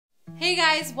Hey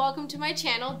guys, welcome to my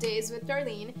channel, Days with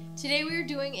Darlene. Today we are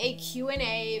doing a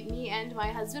Q&A, me and my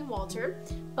husband Walter.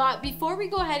 But before we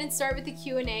go ahead and start with the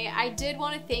Q&A, I did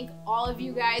want to thank all of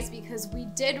you guys because we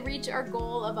did reach our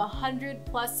goal of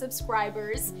 100+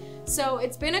 subscribers. So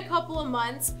it's been a couple of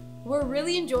months. We're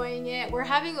really enjoying it. We're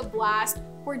having a blast.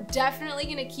 We're definitely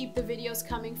gonna keep the videos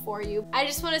coming for you. I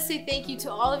just wanna say thank you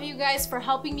to all of you guys for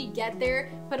helping me get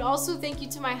there, but also thank you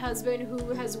to my husband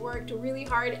who has worked really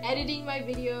hard editing my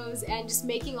videos and just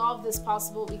making all of this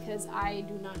possible because I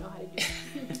do not know how to do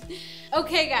it.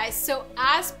 Okay guys, so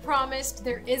as promised,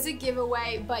 there is a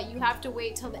giveaway, but you have to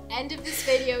wait till the end of this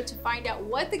video to find out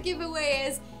what the giveaway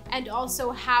is and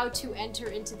also how to enter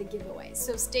into the giveaway.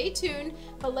 So stay tuned,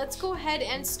 but let's go ahead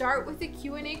and start with the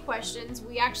Q&A questions.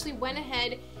 We actually went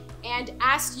ahead and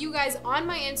asked you guys on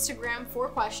my Instagram for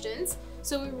questions.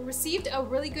 So we received a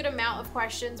really good amount of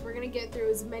questions. We're gonna get through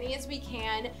as many as we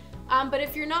can. But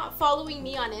if you're not following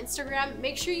me on Instagram,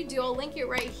 make sure you do. I'll link it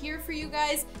right here for you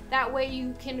guys. That way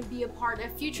you can be a part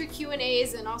of future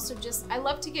Q&As and also just, I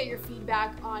love to get your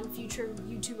feedback on future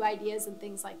YouTube ideas and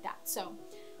things like that. So,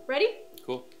 ready?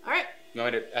 Cool. All right. You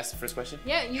want me to ask the first question?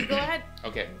 Yeah, you go ahead.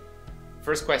 Okay.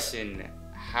 First question.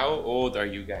 How old are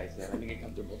you guys? Yeah, let me get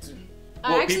comfortable too.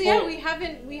 Actually, yeah,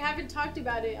 we haven't talked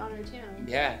about it on our channel.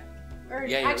 Yeah. Or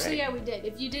yeah, actually, right. Yeah, we did.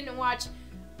 If you didn't watch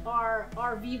our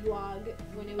RV vlog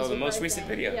when it was the most recent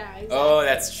video. Yeah, exactly. Oh,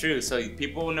 that's true. So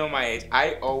people know my age.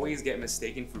 I always get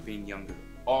mistaken for being younger.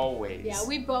 Always. Yeah,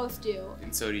 we both do.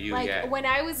 And so do you, like, yeah. when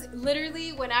I was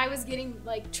getting,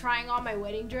 like, trying on my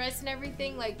wedding dress and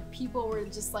everything, like, people were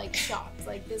just, like, shocked.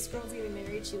 Like, this girl's getting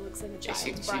married, she looks like a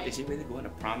child's bride. Is she really going to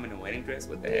prom in a wedding dress?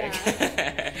 What the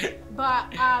heck? But,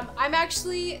 I'm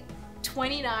actually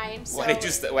 29, so...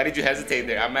 Why did you hesitate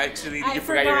there? I'm actually... You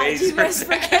forgot your age. You must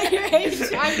forget your age.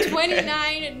 I'm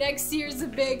 29, next year's a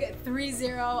big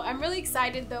 30. I'm really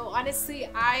excited, though. Honestly,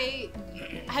 I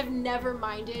have never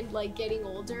minded, like, getting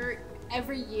older.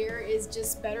 Every year is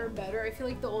just better and better. I feel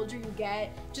like the older you get,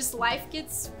 just life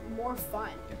gets more fun.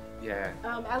 Yeah.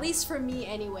 At least for me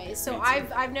anyway. So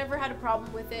I've never had a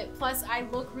problem with it. Plus, I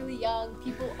look really young.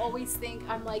 People always think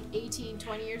I'm like 18,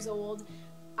 20 years old.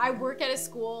 I work at a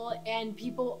school and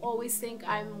people always think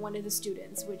I'm one of the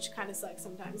students, which kind of sucks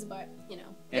sometimes, but you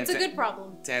know, it's a good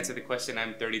problem. To answer the question,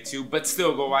 I'm 32, but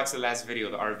still go watch the last video,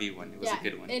 the RV one. It was a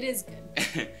good one. It is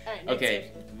good. All right,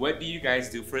 okay, what do you guys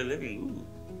do for a living?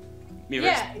 Ooh. Me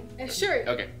first? Sure.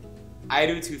 Okay. I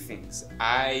do two things.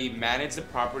 I manage the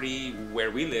property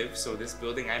where we live, so this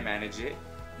building, I manage it,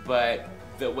 but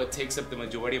what takes up the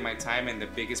majority of my time and the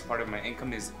biggest part of my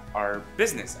income is our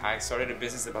business. I started a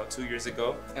business about 2 years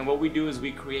ago, and what we do is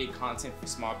we create content for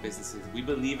small businesses. We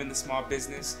believe in the small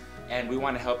business and we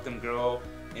want to help them grow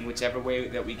in whichever way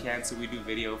that we can, so we do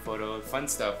video, photo, fun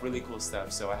stuff, really cool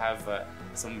stuff. So I have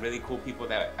some really cool people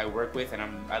that I work with, and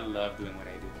I love doing what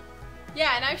I do.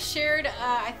 Yeah, and I've shared,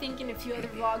 I think in a few other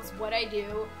vlogs, what I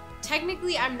do.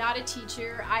 Technically, I'm not a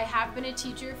teacher. I have been a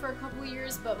teacher for a couple of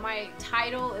years, but my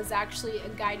title is actually a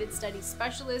guided study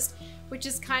specialist, which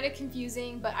is kind of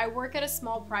confusing, but I work at a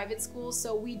small private school,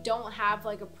 so we don't have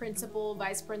like a principal,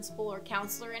 vice principal, or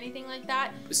counselor or anything like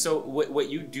that. So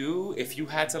what you do, if you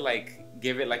had to like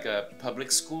give it like a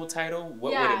public school title,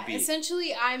 what would it be?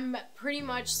 Essentially, I'm pretty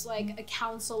much like a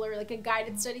counselor, like a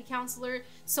guided study counselor.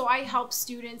 So I help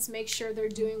students make sure they're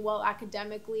doing well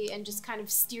academically and just kind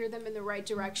of steer them in the right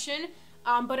direction.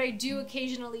 But I do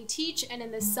occasionally teach, and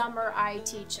in the summer I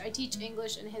teach. I teach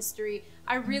English and history.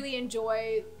 I really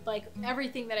enjoy like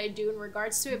everything that I do in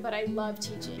regards to it, but I love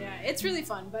teaching. Yeah, it's really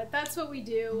fun, but that's what we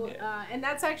do. And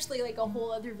that's actually like a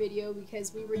whole other video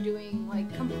because we were doing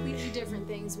like completely different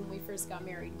things when we first got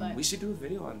married. But we should do a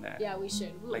video on that. Yeah, we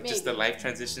should. Like just the life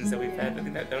transitions that we've had. I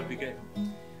think that would be good.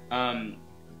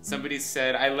 Somebody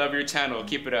said, "I love your channel.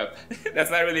 Keep it up." That's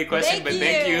not really a question, but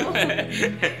thank you.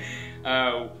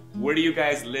 Where do you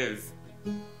guys live?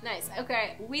 Nice.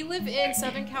 Okay, we live in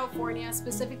Southern California.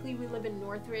 Specifically, we live in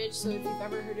Northridge. So if you've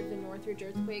ever heard of the Northridge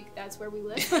earthquake, that's where we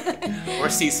live. Or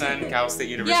CSUN, Cal State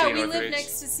University. Yeah, we Northridge. live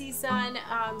next to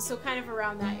CSUN, so kind of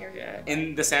around that area. Yeah,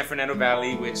 in the San Fernando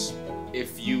Valley, which,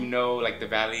 if you know, like the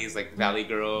valley is like Valley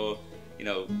Girl. You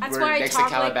know, that's we're why next to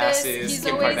Calabasas,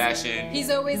 Kim Kardashian.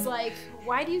 He's always like,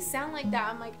 "Why do you sound like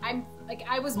that?" I'm like,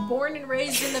 I was born and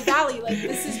raised in the valley. Like,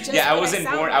 this is just I wasn't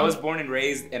born. Like. I was born and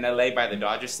raised in LA by the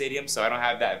Dodger Stadium, so I don't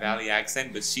have that valley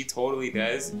accent, but she totally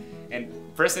does. And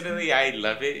personally, I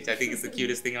love it. I think it's the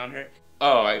cutest thing on her.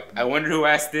 Oh, I wonder who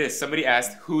asked this. Somebody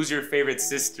asked, "Who's your favorite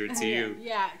sister to you?"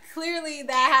 Yeah, clearly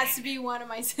that has to be one of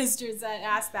my sisters that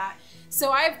asked that. So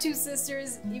I have two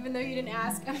sisters, even though you didn't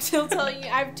ask. I'm still telling you,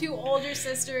 I have two older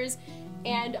sisters.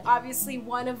 and obviously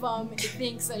one of them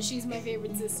thinks that she's my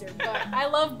favorite sister. But I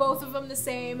love both of them the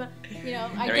same. You know,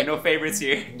 there ain't no favorites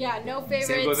here. Yeah, no favorites.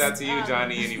 Same goes out to you,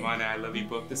 Johnny and Ivana. I love you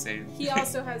both the same. He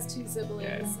also has 2 siblings.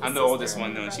 Yeah. I'm the oldest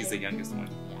one though, and she's the youngest one.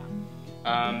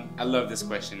 Yeah. I love this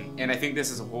question, and I think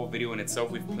this is a whole video in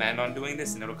itself. We've planned on doing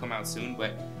this, and it'll come out soon.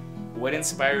 But what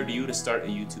inspired you to start a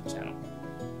YouTube channel?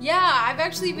 Yeah, I've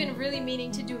actually been really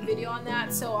meaning to do a video on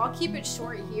that, so I'll keep it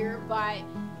short here, but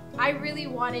I really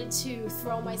wanted to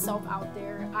throw myself out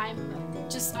there.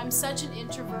 I'm such an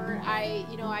introvert.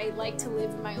 I like to live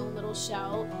in my own little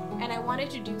shell, and I wanted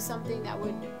to do something that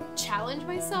would challenge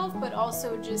myself, but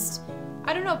also just,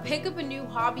 I don't know, pick up a new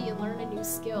hobby and learn a new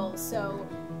skill. So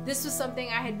this was something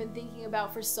I had been thinking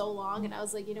about for so long, and I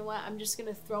was like, you know what, I'm just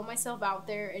gonna throw myself out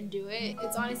there and do it.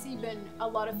 It's honestly been a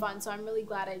lot of fun, so I'm really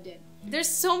glad I did. There's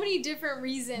so many different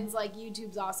reasons like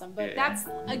YouTube's awesome, but that's,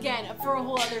 again, for a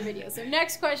whole other video. So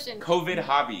next question. COVID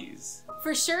hobbies.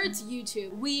 For sure it's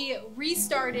YouTube. We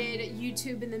restarted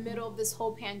YouTube in the middle of this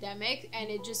whole pandemic,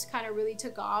 and it just kind of really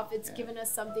took off. It's given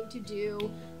us something to do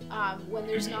when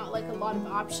there's not like a lot of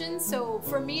options. So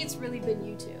for me, it's really been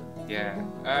YouTube.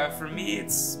 Yeah, for me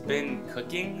it's been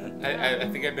cooking. I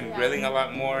think I've been grilling a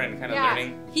lot more and kind of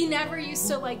learning. He never used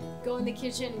to like go in the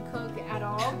kitchen and cook at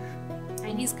all.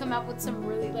 And he's come up with some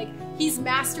really, like, he's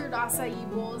mastered acai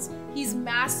bowls, he's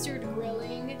mastered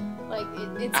grilling, like,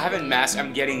 it's... I haven't mastered,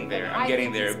 I'm getting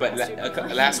there, but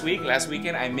last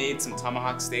weekend, I made some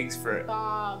tomahawk steaks for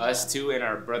us two and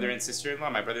our brother and sister-in-law,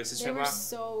 my brother and sister-in-law. They were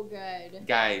so good.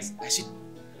 Guys,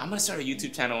 I'm gonna start a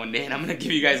YouTube channel one day and I'm gonna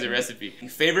give you guys a recipe.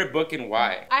 Favorite book and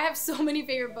why? I have so many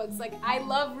favorite books, like, I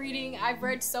love reading, I've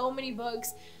read so many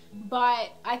books.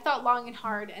 But I thought long and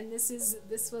hard, and this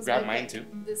was grab mine too.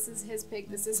 This is his pick.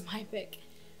 This is my pick.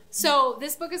 So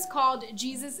this book is called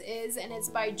Jesus Is, and it's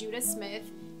by Judah Smith,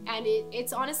 and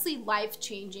it's honestly life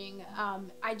changing.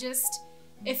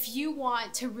 If you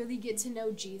want to really get to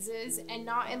know Jesus, and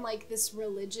not in like this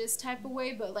religious type of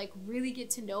way, but like really get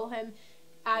to know him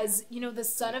as, you know, the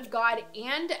Son of God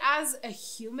and as a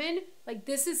human, like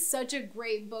this is such a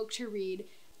great book to read.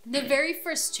 The very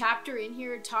first chapter in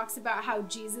here talks about how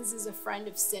Jesus is a friend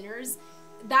of sinners.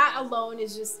 That alone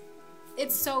is just,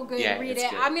 it's so good. Read it.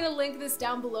 Good. I'm gonna link this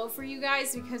down below for you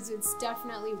guys because it's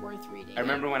definitely worth reading. I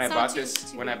remember when I bought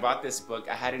this book,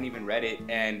 I hadn't even read it,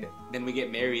 and then we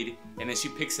get married, and then she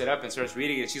picks it up and starts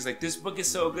reading it. She's like, "This book is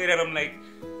so good," and I'm like,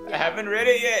 "I haven't read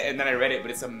it yet," and then I read it, but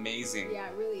it's amazing. Yeah,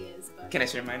 it really is. But... Can I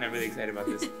share mine? I'm really excited about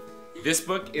this. This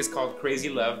book is called Crazy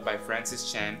Love by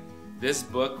Francis Chan. This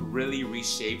book really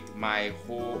reshaped my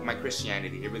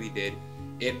Christianity. It really did.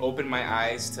 It opened my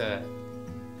eyes to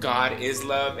God is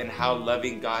love and how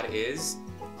loving God is.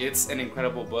 It's an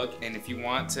incredible book, and if you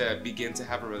want to begin to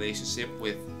have a relationship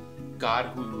with God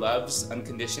who loves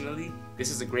unconditionally,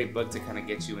 this is a great book to kind of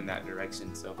get you in that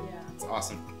direction. So it's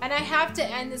awesome. And I have to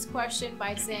end this question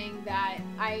by saying that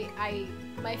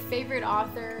my favorite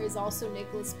author is also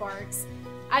Nicholas Sparks.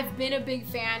 I've been a big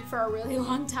fan for a really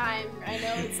long time. I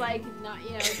know it's like not,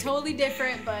 you know, totally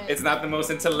different, but it's not the most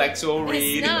intellectual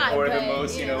read or the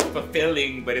most, you know,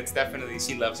 fulfilling, but it's definitely,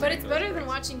 she loves it. But it's better than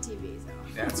watching TV, so.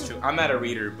 That's true. I'm not a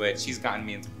reader, but she's gotten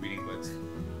me into reading books.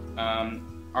 A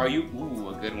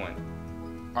good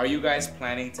one. Are you guys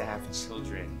planning to have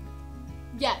children?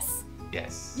 Yes.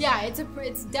 Yes. Yeah,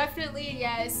 it's definitely a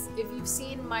yes. If you've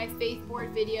seen my faith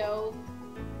board video,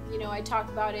 you know, I talk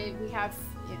about it. We have,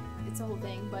 it's a whole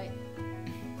thing, but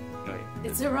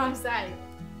it's the wrong side.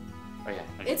 Oh yeah.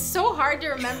 Okay. It's so hard to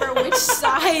remember which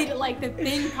side, like the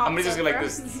thing pops up. I'm just gonna like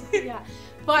this. Yeah.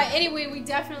 But anyway, we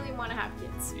definitely want to have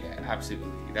kids. Yeah,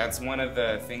 absolutely. That's one of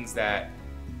the things that,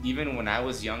 even when I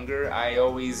was younger, I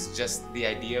always just, the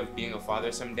idea of being a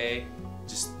father someday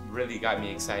just really got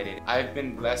me excited. I've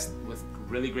been blessed with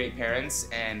really great parents,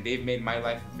 and they've made my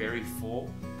life very full.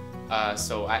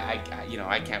 So I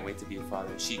can't wait to be a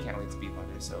father. She can't wait to be a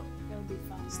mother. So it'll be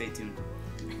fun. Stay tuned.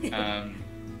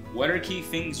 What are key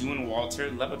things you and Walter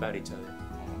love about each other?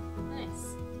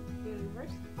 Nice. You want to go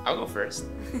first? I'll go first.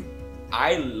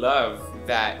 I love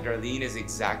that Darlene is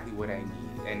exactly what I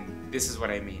need, and this is what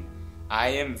I mean. I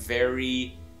am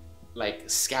very like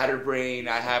scatterbrained.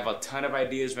 I have a ton of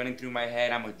ideas running through my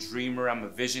head. I'm a dreamer. I'm a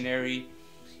visionary,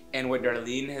 and what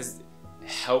Darlene has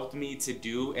helped me to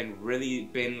do and really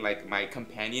been like my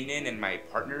companion in and my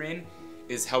partner in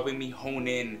is helping me hone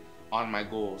in on my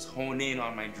goals, hone in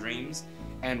on my dreams,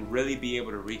 and really be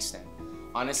able to reach them.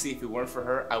 Honestly, if it weren't for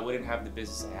her, I wouldn't have the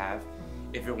business I have.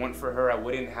 If it weren't for her, I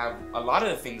wouldn't have a lot of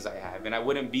the things I have, and I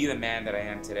wouldn't be the man that I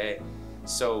am today.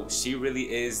 So she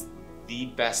really is the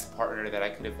best partner that I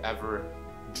could have ever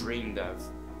dreamed of.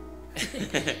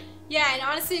 Yeah, and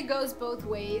honestly, it goes both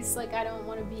ways. Like, I don't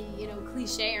want to be,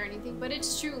 cliche or anything, but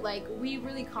it's true. Like, we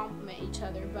really complement each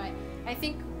other. But I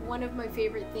think one of my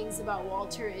favorite things about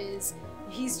Walter is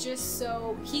he's just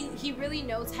so, he really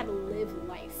knows how to live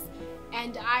life.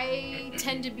 And I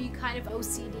tend to be kind of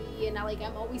OCD, and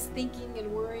I'm always thinking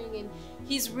and worrying, and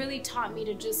he's really taught me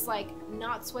to just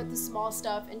not sweat the small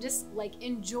stuff and just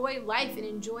enjoy life and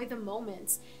enjoy the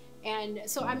moments. And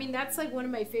so, I mean, that's one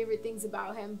of my favorite things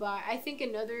about him. But I think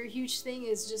another huge thing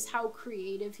is just how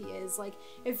creative he is.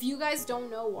 If you guys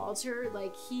don't know Walter,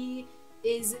 he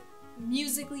is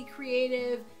musically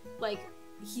creative,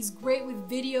 he's great with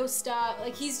video stuff.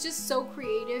 He's just so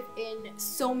creative in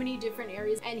so many different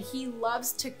areas, and he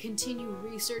loves to continue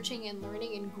researching and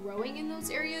learning and growing in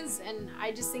those areas, and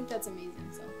I just think that's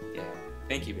amazing. So yeah,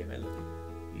 thank you, babe. I love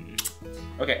you.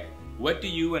 Okay, what do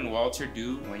you and Walter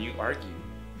do when you argue?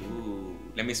 Ooh,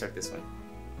 let me start this one.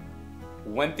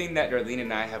 One thing that Darlene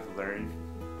and I have learned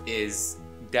is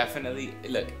definitely,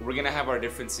 look, we're gonna have our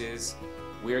differences.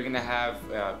 We're gonna have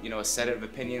a set of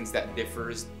opinions that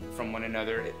differs from one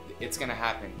another. It's gonna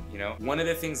happen, One of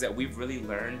the things that we've really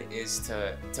learned is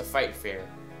to fight fair,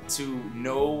 to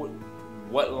know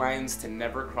what lines to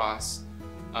never cross,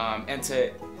 and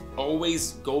to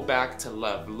always go back to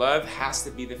love. Love has to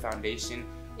be the foundation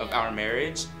of our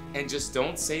marriage, and just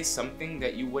don't say something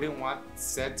that you wouldn't want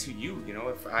said to you.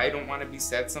 If I don't want to be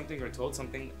said something or told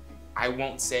something, I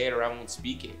won't say it or I won't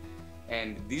speak it.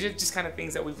 And these are just kind of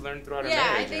things that we've learned throughout our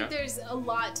marriage. Yeah, I think there's a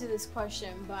lot to this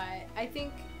question, but I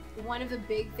think one of the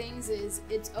big things is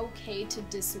it's okay to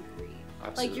disagree.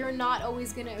 Absolutely. You're not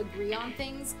always going to agree on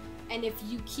things, and if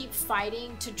you keep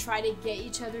fighting to try to get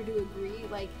each other to agree,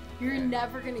 you're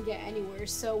never going to get anywhere.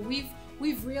 So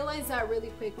we've realized that really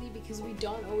quickly because we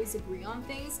don't always agree on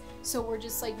things. So we're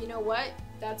just you know what?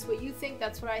 That's what you think,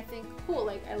 that's what I think.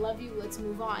 Cool, I love you, let's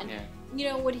move on.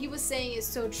 Yeah. What he was saying is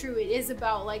so true. It is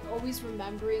about always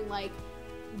remembering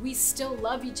we still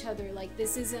love each other.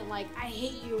 This isn't I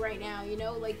hate you right now,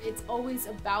 it's always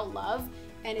about love,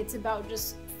 and it's about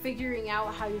just figuring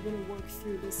out how you're going to work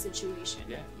through this situation.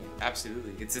 Yeah,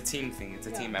 absolutely. It's a team thing. It's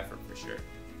a team effort for sure.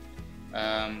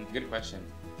 Good question.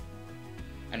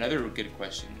 Another good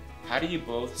question. How do you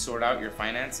both sort out your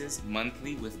finances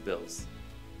monthly with bills?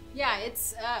 Yeah,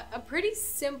 it's a pretty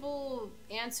simple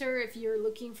answer if you're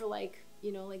looking for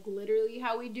literally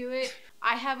how we do it.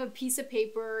 I have a piece of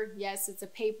paper, yes, it's a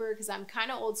paper because I'm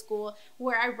kind of old school,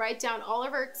 where I write down all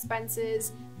of our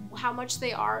expenses, how much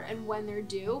they are, and when they're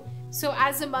due. So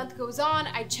as the month goes on,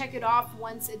 I check it off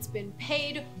once it's been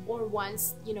paid, or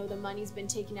once, the money's been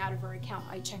taken out of our account,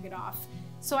 I check it off.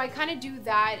 So I kind of do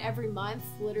that every month,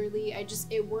 literally.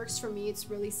 It works for me, it's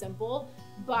really simple.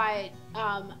 But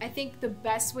I think the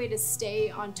best way to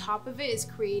stay on top of it is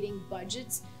creating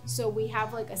budgets. So we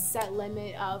have a set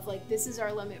limit of this is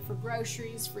our limit for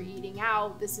groceries, for eating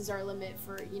out, this is our limit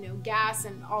for gas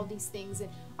and all these things. And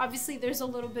obviously there's a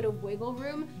little bit of wiggle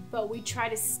room, but we try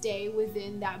to stay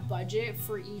within that budget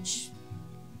for each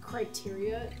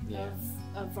criteria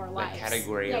of our lives.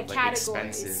 Category of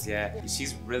expenses. Yeah,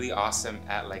 she's really awesome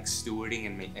at stewarding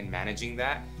and managing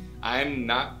that. I'm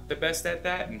not the best at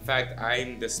that. In fact,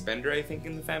 I'm the spender, I think,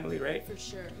 in the family, right? For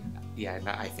sure. Yeah,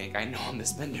 I know I'm the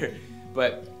spender.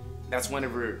 But that's one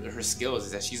of her skills,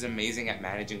 is that she's amazing at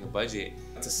managing a budget.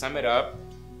 To sum it up,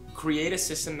 create a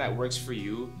system that works for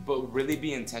you, but really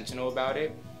be intentional about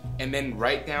it. And then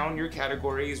write down your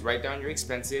categories, write down your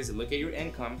expenses, look at your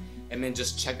income, and then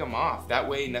just check them off. That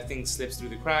way nothing slips through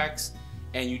the cracks,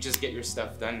 and you just get your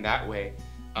stuff done that way.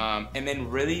 And then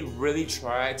really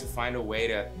try to find a way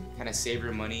to kind of save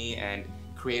your money and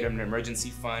create an emergency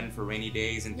fund for rainy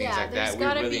days and things like that. We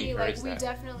really encourage that. We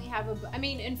definitely have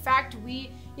in fact,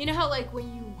 you know how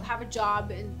when you have a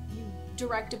job and you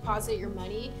direct deposit your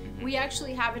money, we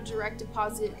actually have a direct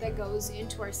deposit that goes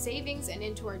into our savings and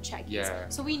into our checkings. Yeah.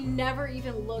 So we never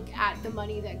even look at the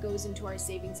money that goes into our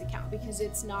savings account because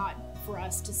it's not for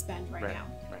us to spend right now.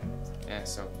 Right. Yeah,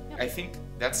 so I think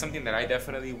that's something that I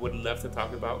definitely would love to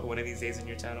talk about one of these days on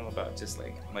your channel, about just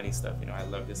money stuff. I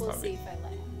love this topic. We'll see if I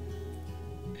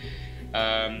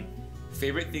let him.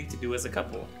 Favorite thing to do as a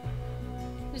couple?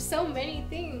 There's so many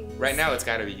things. Right now it's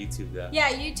gotta be YouTube though.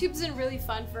 Yeah, YouTube's been really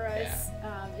fun for us.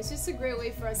 It's just a great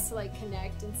way for us to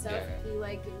connect and stuff. We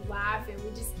laugh, and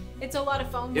it's a lot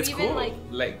of fun. It's cool.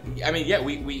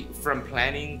 We from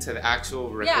planning to the actual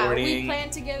recording. Yeah, we plan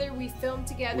together, we film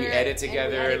together, we edit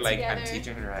together. I'm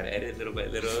teaching her how to edit little by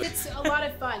little. It's a lot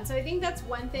of fun. So I think that's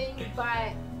one thing,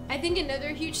 but I think another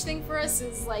huge thing for us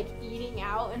is like eating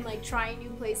out and like trying new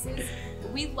places.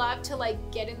 We love to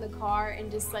like get in the car and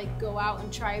just like go out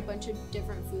and try a bunch of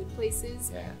different food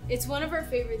places. Yeah. It's one of our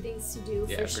favorite things to do,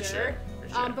 Yeah, for sure.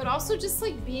 But also just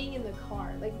like being in the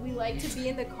car. Like we like to be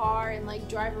in the car and like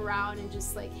drive around and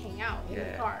just like hang out in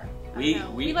the car.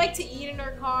 We like to eat in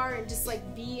our car and just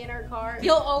like be in our car.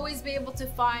 You'll always be able to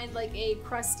find like a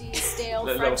crusty, stale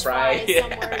French fry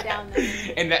somewhere down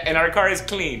there. And our car is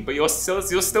clean, but you'll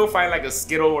still find like a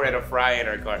Skittle or a fry in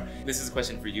our car. This is a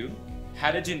question for you.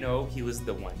 How did you know he was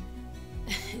the one?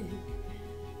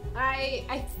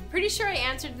 I'm pretty sure I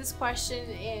answered this question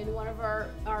in one of our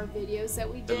videos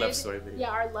that we did. The love story video.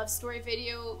 Yeah, our love story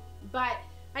video. But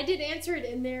I did answer it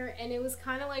in there, and it was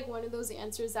kind of like one of those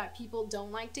answers that people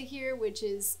don't like to hear, which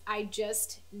is, I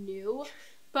just knew.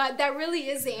 But that really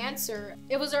is the answer.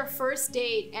 It was our first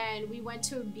date, and we went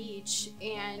to a beach,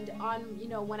 and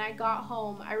when I got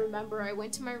home, I remember I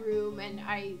went to my room, and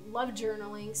I love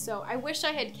journaling, so I wish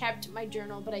I had kept my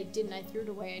journal, but I didn't. I threw it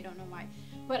away. I don't know why.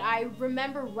 But I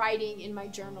remember writing in my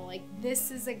journal, like,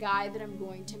 this is a guy that I'm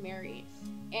going to marry.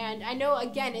 And I know,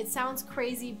 again, it sounds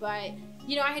crazy, but,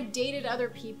 I had dated other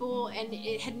people, and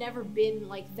it had never been,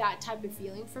 like, that type of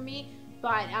feeling for me.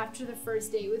 But after the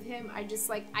first date with him, I just,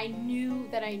 like, I knew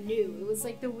that I knew. It was,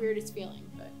 like, the weirdest feeling,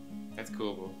 but... That's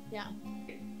cool, bro. Yeah.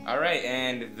 All right,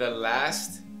 and the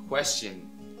last question.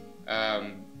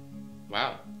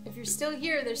 Wow. If you're still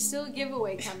here, there's still a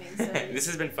giveaway coming. So This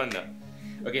has been fun, though.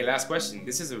 Okay, last question.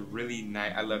 This is a really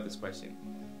nice, I love this question.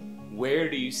 Where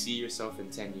do you see yourself in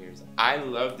 10 years? I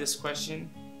love this question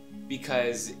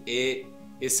because it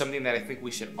is something that I think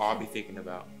we should all be thinking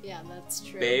about. Yeah, that's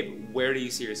true. Babe, where do you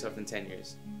see yourself in 10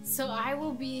 years? So I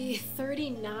will be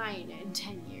 39 in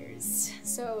 10 years.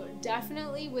 So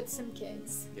definitely with some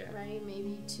kids, right?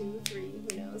 Maybe 2, 3,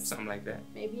 who knows? Something like that.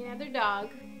 Maybe another dog.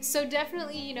 So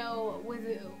definitely,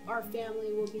 with our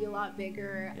family will be a lot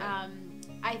bigger. Yeah.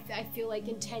 I feel like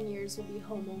in 10 years we'll be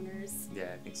homeowners. Yeah,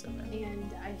 I think so, man.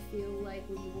 And I feel like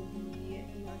we will be,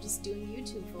 just doing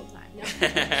YouTube full time.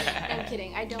 No, I'm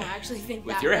kidding. I don't actually think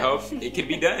that. With your help, it can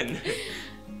be done.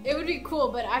 It would be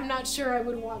cool, but I'm not sure I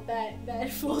would want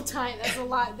that full time. That's a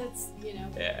lot. That's,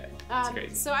 Yeah, that's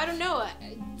crazy. So I don't know.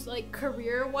 Like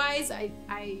career-wise,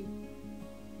 I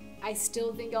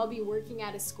still think I'll be working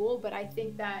at a school, but I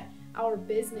think that our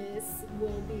business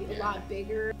will be a lot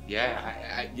bigger.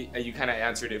 Yeah, you kind of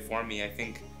answered it for me. I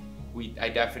think I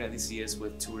definitely see us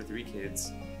with 2 or 3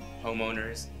 kids,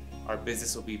 homeowners. Our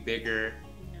business will be bigger,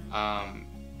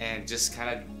 and just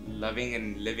kind of loving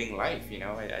and living life.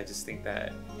 I just think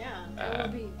that. Yeah,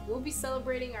 we'll be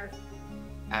celebrating our.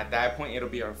 At that point, it'll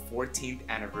be our 14th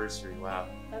anniversary. Wow.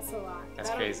 That's a lot. That's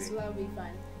crazy. So that'll be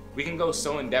fun. We can go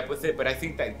so in depth with it, but I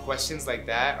think that questions like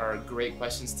that are great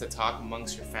questions to talk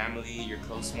amongst your family, your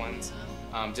close ones.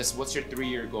 Just what's your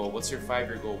 3-year goal? What's your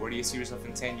 5-year goal? Where do you see yourself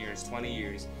in 10 years, 20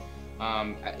 years?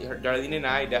 Darlene and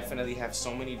I definitely have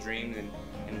so many dreams,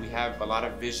 and we have a lot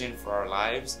of vision for our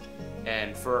lives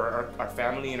and for our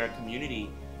family and our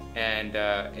community. And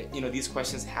these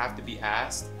questions have to be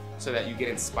asked so that you get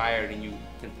inspired and you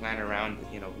can plan around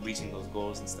reaching those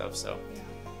goals and stuff. So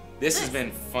this has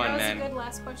been fun, man. That was a good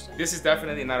last question. This is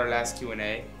definitely not our last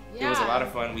Q&A. It was a lot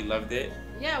of fun. We loved it.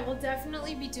 Yeah, we'll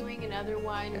definitely be doing another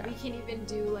one. Yeah. We can even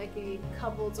do like a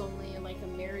couples only, like a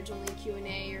marriage only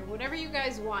Q&A or whatever you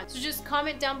guys want. So just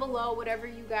comment down below whatever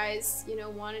you guys,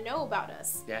 want to know about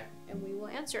us. Yeah. And we will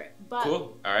answer it. But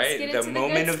cool. All right. The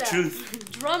moment of truth.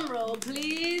 Drum roll,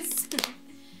 please.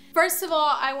 First of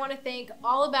all, I want to thank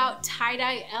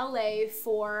allabouttiedyeLa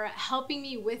for helping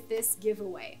me with this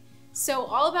giveaway. So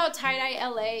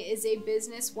allabouttiedyeLa is a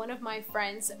business one of my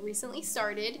friends recently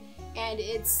started, and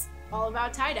it's all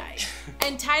about tie-dye.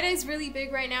 And tie-dye is really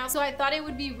big right now, so I thought it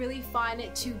would be really fun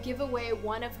to give away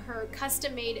one of her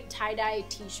custom-made tie-dye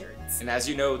t-shirts. And as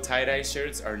you know, tie-dye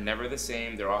shirts are never the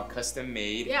same. They're all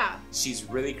custom-made. Yeah. She's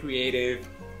really creative,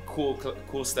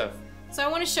 cool stuff. So I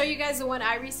want to show you guys the one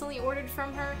I recently ordered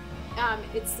from her.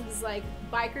 It's these like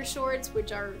biker shorts,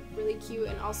 which are really cute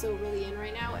and also really in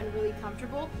right now and really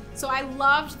comfortable. So I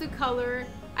loved the color.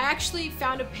 I actually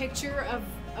found a picture of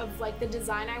like the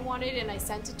design I wanted, and I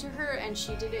sent it to her, and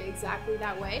she did it exactly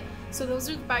that way. So those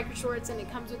are the biker shorts, and it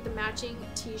comes with the matching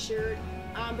t-shirt.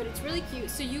 But it's really cute.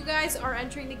 So you guys are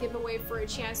entering the giveaway for a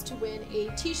chance to win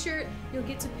a t-shirt. You'll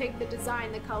get to pick the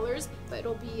design, the colors, but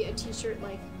it'll be a t-shirt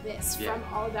like this from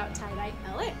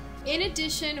allabouttiedyeLa. In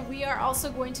addition, we are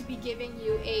also going to be giving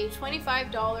you a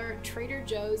 $25 Trader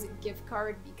Joe's gift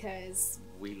card because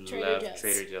we love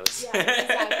Trader Joe's. Yeah,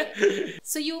 exactly.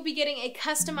 So you will be getting a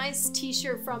customized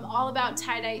t-shirt from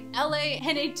allabouttiedyeLa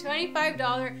and a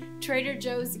 $25 Trader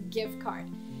Joe's gift card.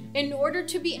 In order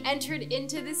to be entered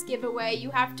into this giveaway, you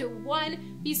have to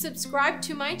 1, be subscribed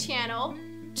to my channel,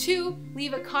 2,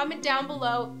 leave a comment down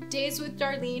below, Days with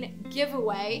Darlene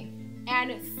giveaway,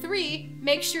 and 3,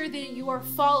 make sure that you are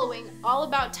following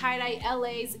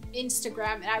allabouttiedyeLa's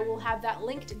Instagram, and I will have that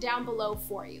linked down below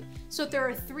for you. So there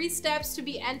are 3 steps to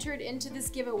be entered into this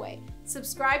giveaway.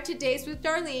 Subscribe to Days with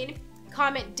Darlene,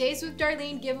 comment Days with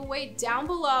Darlene giveaway down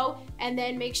below, and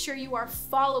then make sure you are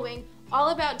following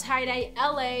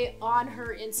allabouttiedyeLa on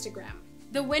her Instagram.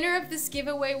 The winner of this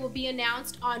giveaway will be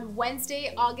announced on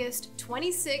Wednesday, August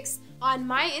 26th on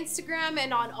my Instagram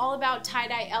and on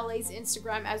allabouttiedyeLa's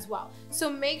Instagram as well. So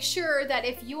make sure that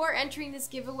if you are entering this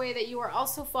giveaway that you are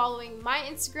also following my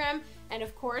Instagram and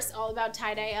of course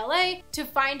allabouttiedyeLa to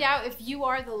find out if you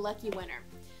are the lucky winner.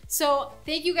 So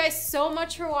thank you guys so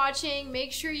much for watching.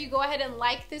 Make sure you go ahead and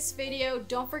like this video.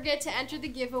 Don't forget to enter the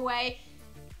giveaway.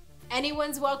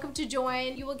 Anyone's welcome to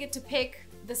join. You will get to pick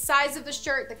the size of the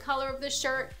shirt, the color of the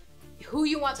shirt, who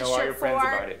you want the shirt for. Tell all your friends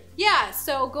about it. Yeah,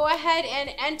 so go ahead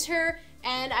and enter,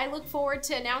 and I look forward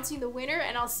to announcing the winner,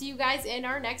 and I'll see you guys in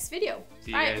our next video.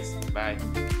 See you guys.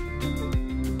 Bye.